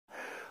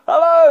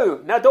Hello!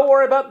 Now don't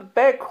worry about the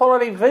bad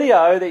quality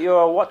video that you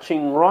are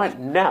watching right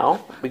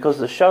now, because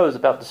the show is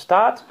about to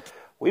start.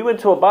 We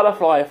went to a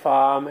butterfly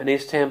farm in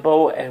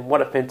Istanbul, and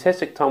what a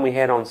fantastic time we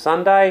had on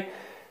Sunday.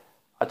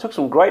 I took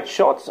some great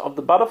shots of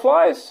the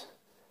butterflies,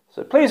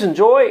 so please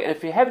enjoy, and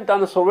if you haven't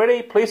done this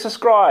already, please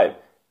subscribe.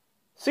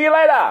 See you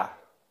later!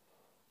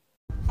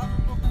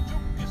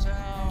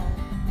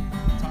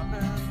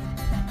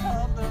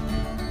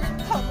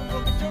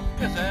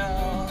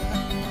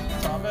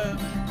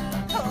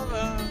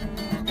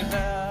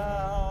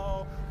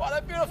 What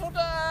a beautiful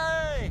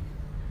day!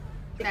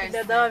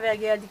 Daha evvel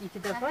geldik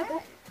 2 defa da.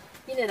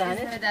 Yine de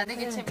İzmir'den de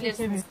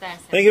geçebilirsiniz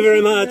isterseniz. Thank you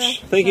very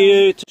much. Thank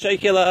you.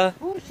 Teşekkürler.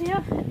 bu şeye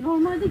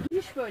normalde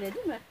giriş böyle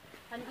değil mi?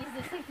 Hani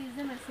izlesek de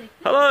izlemesek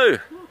de. Hello.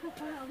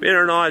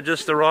 Vera and I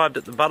just arrived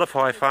at the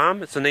butterfly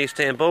farm. It's in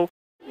Istanbul.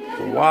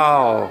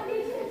 Wow.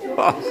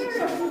 Oh.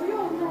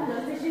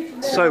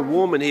 It's so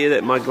warm in here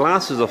that my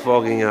glasses are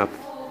fogging up.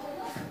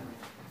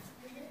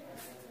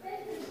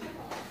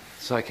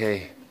 It's like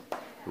a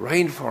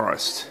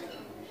rainforest.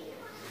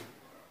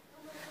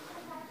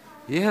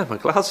 Yeah, my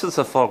glasses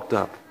are fogged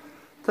up.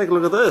 Take a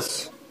look at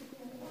this.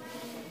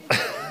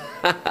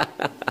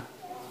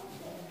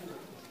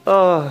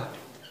 Oh.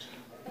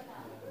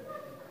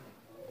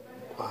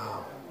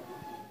 Wow.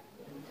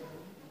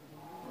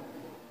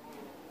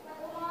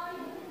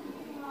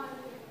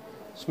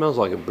 Smells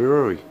like a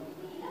brewery.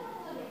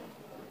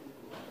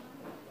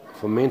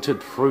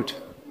 Fermented fruit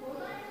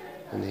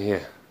in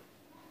here.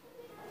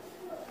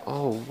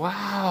 Oh,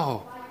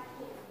 wow.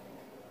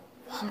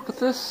 Wow, look at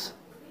this.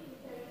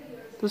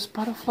 This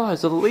butterfly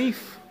is a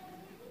leaf.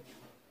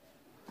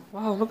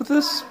 Wow, look at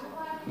this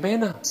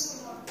banner.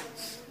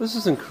 This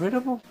is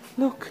incredible.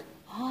 Look.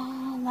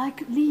 Ah,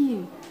 like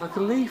leaf. Like a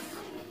leaf.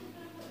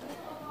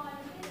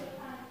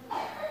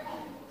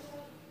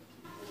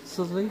 It's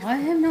a leaf. I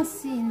have not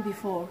seen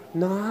before.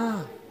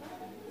 Nah.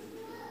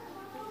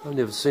 I've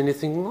never seen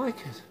anything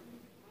like it.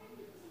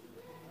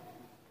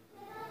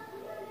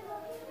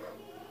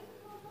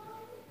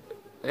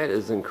 That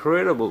is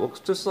incredible. Looks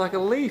just like a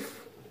leaf.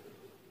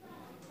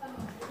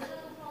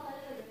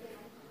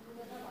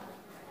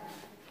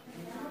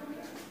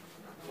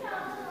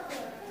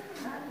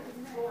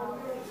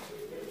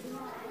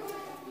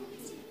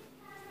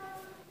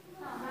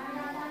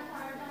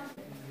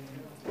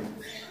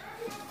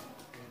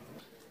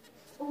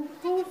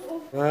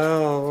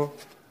 Wow.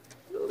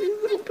 Look at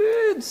these little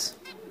birds.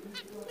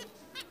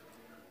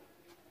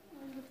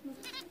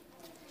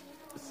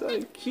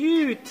 So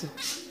cute.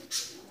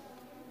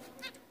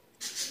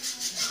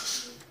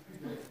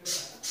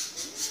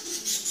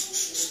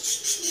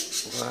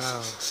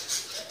 Wow.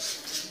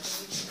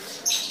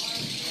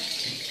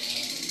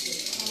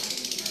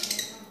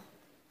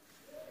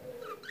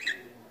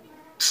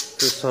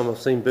 First time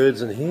I've seen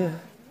birds in here.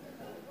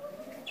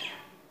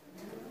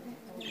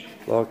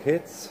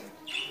 Lockheads.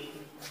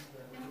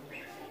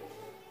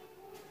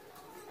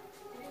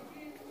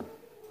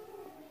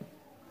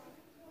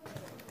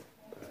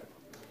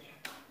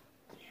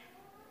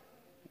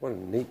 What a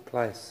neat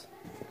place.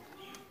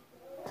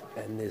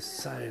 And there's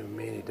so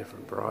many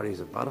different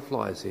varieties of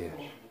butterflies here.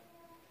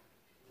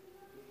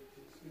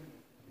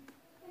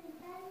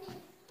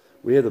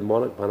 We're the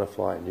monarch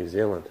butterfly in New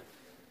Zealand.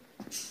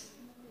 It's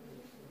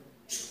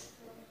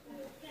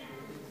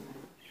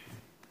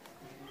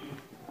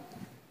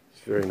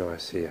very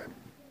nice here.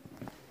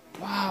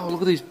 Wow,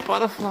 look at these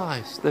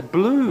butterflies. They're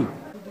blue.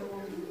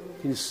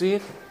 Can you see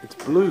it? It's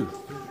blue.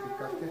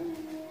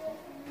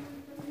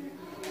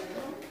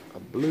 A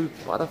blue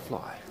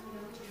butterfly.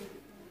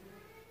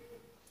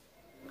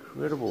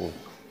 Incredible.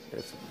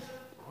 That's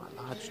quite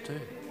large too.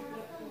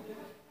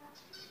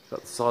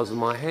 About the size of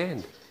my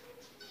hand.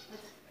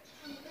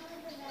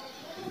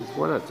 There's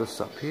one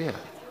just up here.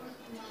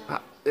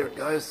 Ah, there it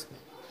goes.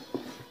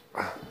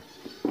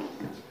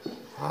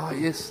 Oh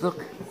yes,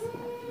 look.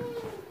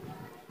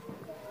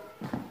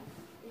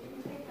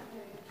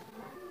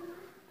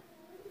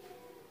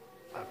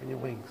 Open your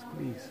wings,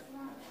 please.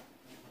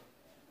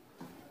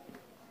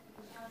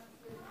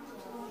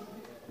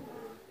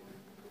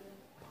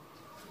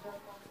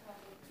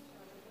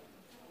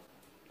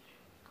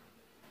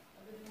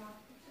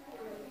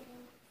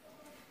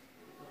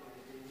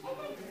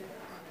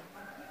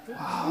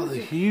 Wow,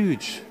 they're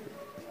huge.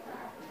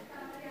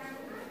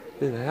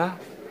 There they are.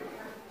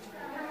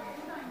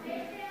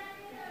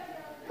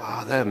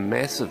 Wow, they're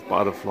massive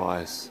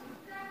butterflies.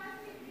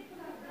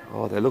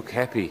 Oh, they look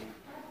happy.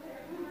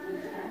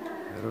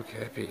 They look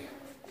happy.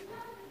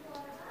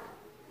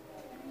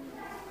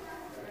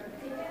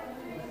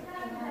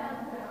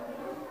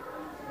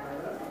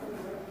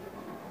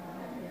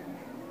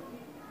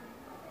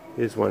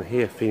 Here's one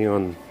here feeding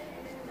on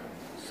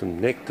some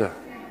nectar.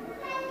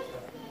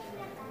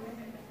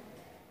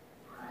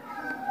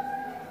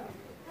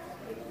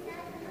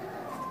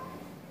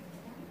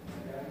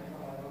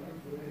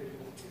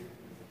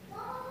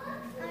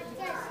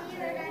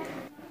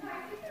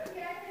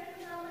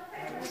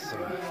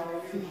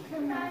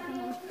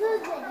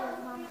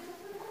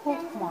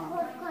 Korkma.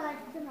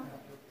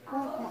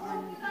 Korkma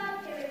anne.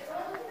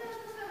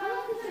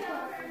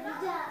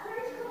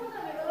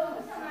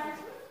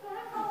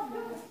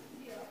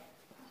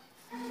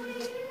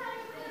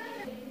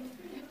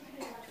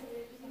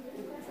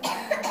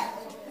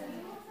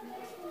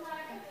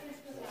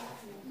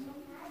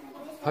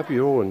 Hope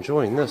you're all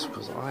enjoying this,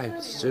 because I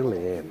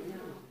certainly am.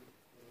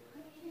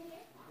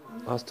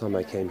 Last time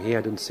I came here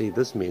I didn't see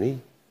this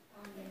many.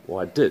 Well,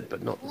 I did,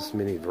 but not this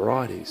many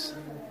varieties.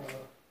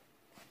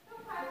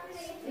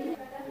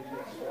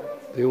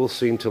 They all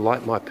seem to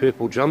like my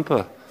purple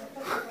jumper.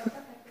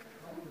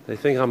 They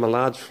think I'm a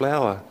large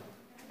flower.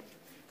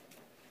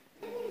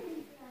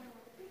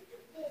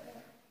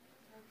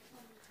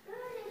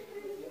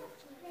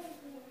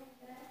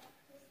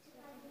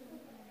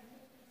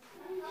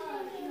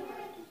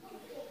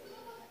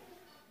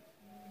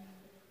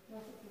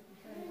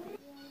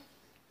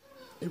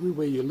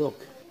 Everywhere you look,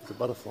 there's a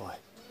butterfly.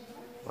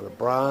 On a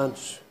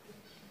branch,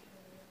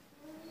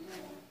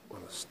 on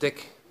a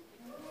stick,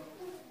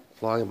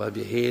 flying above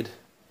your head.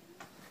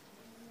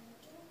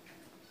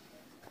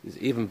 There's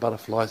even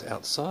butterflies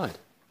outside.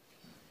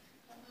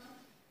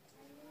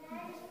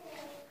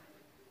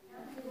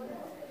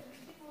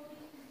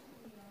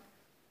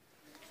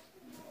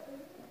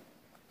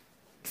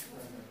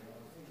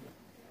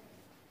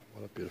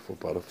 What a beautiful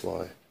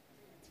butterfly.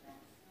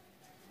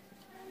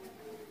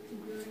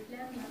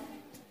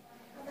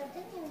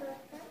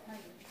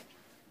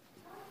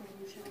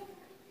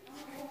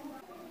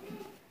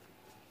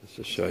 Let's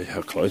just show you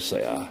how close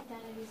they are.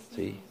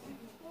 See?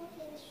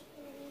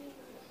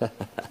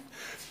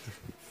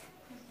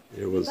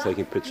 Everyone's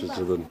taking pictures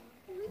of them.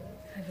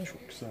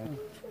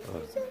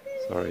 Oh,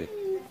 sorry.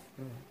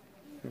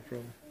 No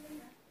problem.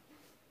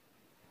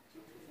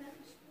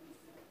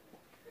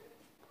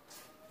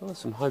 Oh,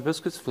 some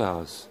hibiscus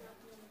flowers.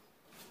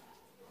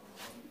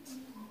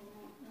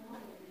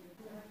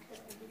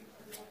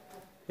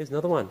 Here's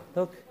another one.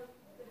 Look.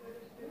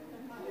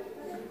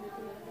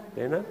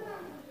 Dana?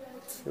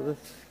 Look at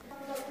this.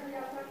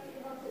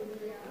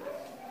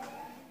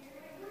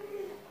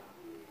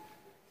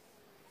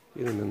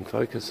 Getting them in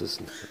focus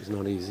is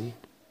not easy.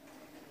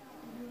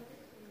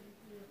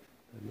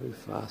 They move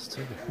fast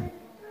too.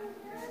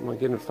 Come on,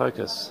 get in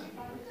focus.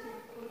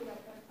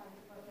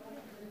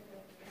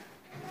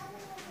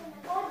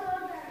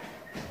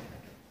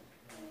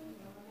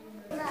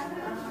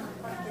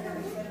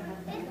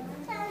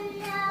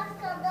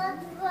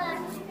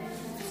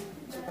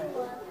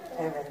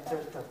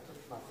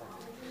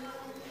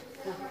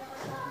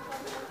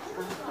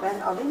 Ben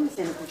alayım mı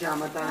seni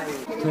kucağıma daha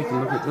iyi? Take a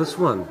look at this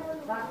one.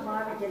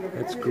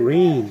 It's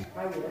green.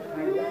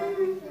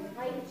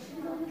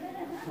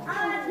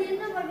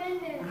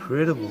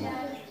 Incredible.